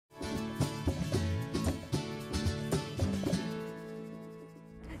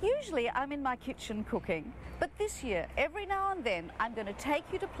Usually I'm in my kitchen cooking, but this year, every now and then, I'm going to take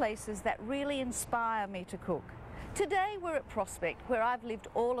you to places that really inspire me to cook. Today we're at Prospect, where I've lived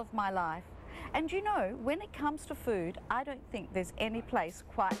all of my life. And you know, when it comes to food, I don't think there's any place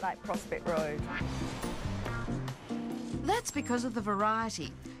quite like Prospect Road. That's because of the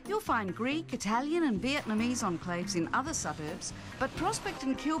variety. You'll find Greek, Italian and Vietnamese enclaves in other suburbs, but Prospect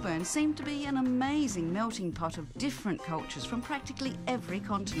and Kilburn seem to be an amazing melting pot of different cultures from practically every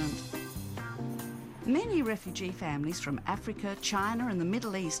continent. Many refugee families from Africa, China and the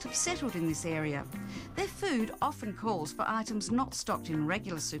Middle East have settled in this area. Their food often calls for items not stocked in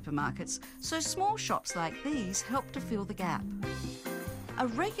regular supermarkets, so small shops like these help to fill the gap. A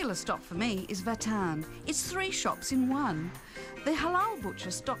regular stop for me is Vatan. It's 3 shops in one. The Halal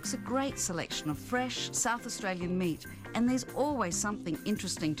butcher stocks a great selection of fresh South Australian meat, and there's always something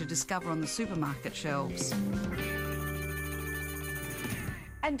interesting to discover on the supermarket shelves.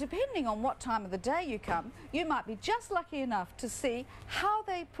 And depending on what time of the day you come, you might be just lucky enough to see how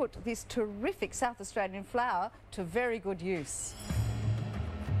they put this terrific South Australian flour to very good use.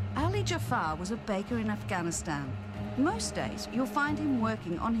 Ali Jaffar was a baker in Afghanistan. Most days you'll find him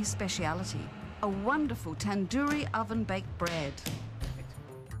working on his speciality, a wonderful tandoori oven-baked bread.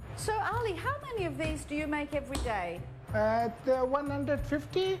 So Ali, how many of these do you make every day?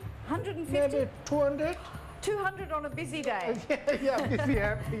 150. 150? Maybe 200. 200 on a busy day? Yeah, busy,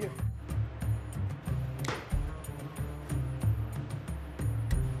 happy.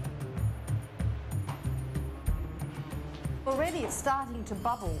 Already it's starting to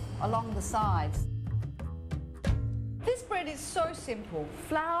bubble along the sides. This bread is so simple.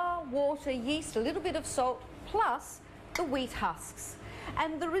 Flour, water, yeast, a little bit of salt, plus the wheat husks.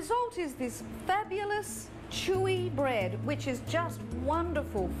 And the result is this fabulous, chewy bread, which is just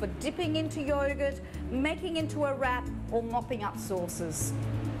wonderful for dipping into yogurt, making into a wrap, or mopping up sauces.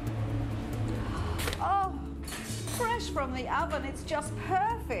 Oh, fresh from the oven, it's just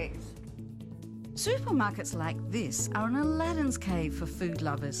perfect. Supermarkets like this are an Aladdin's cave for food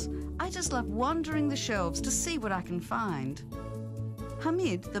lovers. I just love wandering the shelves to see what I can find.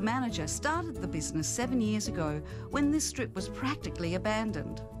 Hamid, the manager, started the business 7 years ago when this strip was practically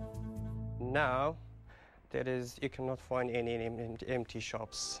abandoned. Now, you cannot find any empty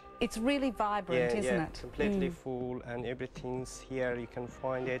shops. It's really vibrant, isn't it? Completely full, and everything's here. You can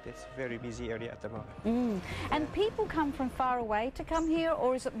find it. It's a very busy area at the moment. And people come from far away to come here,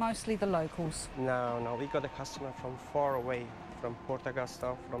 or is it mostly the locals? No, we got a customer from far away, from Port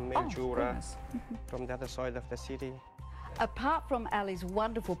Augusta, from Mildura, from the other side of the city. Apart from Ali's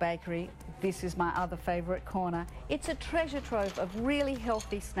wonderful bakery, this is my other favourite corner. It's a treasure trove of really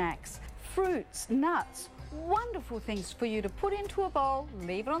healthy snacks, fruits, nuts, wonderful things for you to put into a bowl,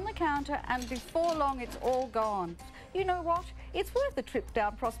 leave it on the counter, and before long it's all gone. You know what? It's worth a trip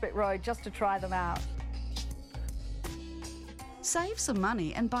down Prospect Road just to try them out. Save some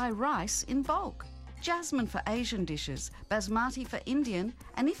money and buy rice in bulk. Jasmine for Asian dishes, basmati for Indian,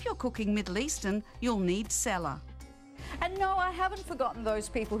 and if you're cooking Middle Eastern, you'll need celery. And no, I haven't forgotten those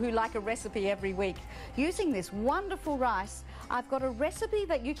people who like a recipe every week. Using this wonderful rice, I've got a recipe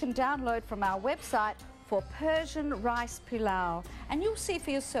that you can download from our website for Persian rice pilau, and you'll see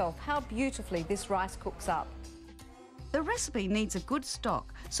for yourself how beautifully this rice cooks up. The recipe needs a good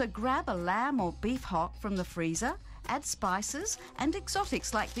stock, so grab a lamb or beef hock from the freezer, add spices and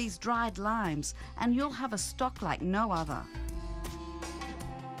exotics like these dried limes, and you'll have a stock like no other.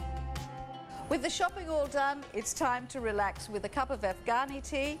 With the shopping all done, it's time to relax with a cup of Afghani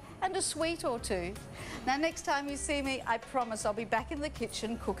tea and a sweet or two. Now, next time you see me, I promise I'll be back in the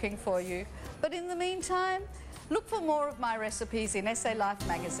kitchen cooking for you. But in the meantime, look for more of my recipes in SA Life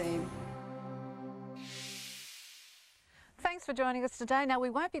magazine. Thanks for joining us today. Now, we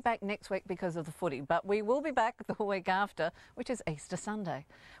won't be back next week because of the footy, but we will be back the week after, which is Easter Sunday.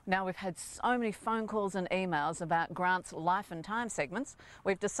 Now, we've had so many phone calls and emails about Grant's Life and Time segments.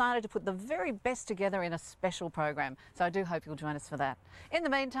 We've decided to put the very best together in a special program, so I do hope you'll join us for that. In the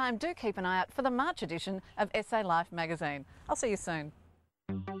meantime, do keep an eye out for the March edition of SA Life magazine. I'll see you soon.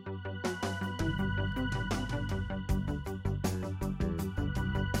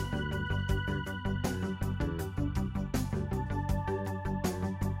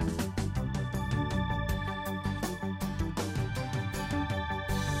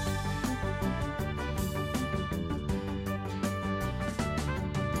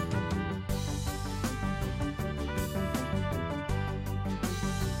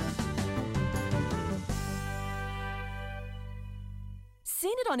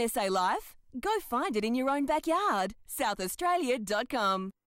 Seen it on SA Life? Go find it in your own backyard. SouthAustralia.com.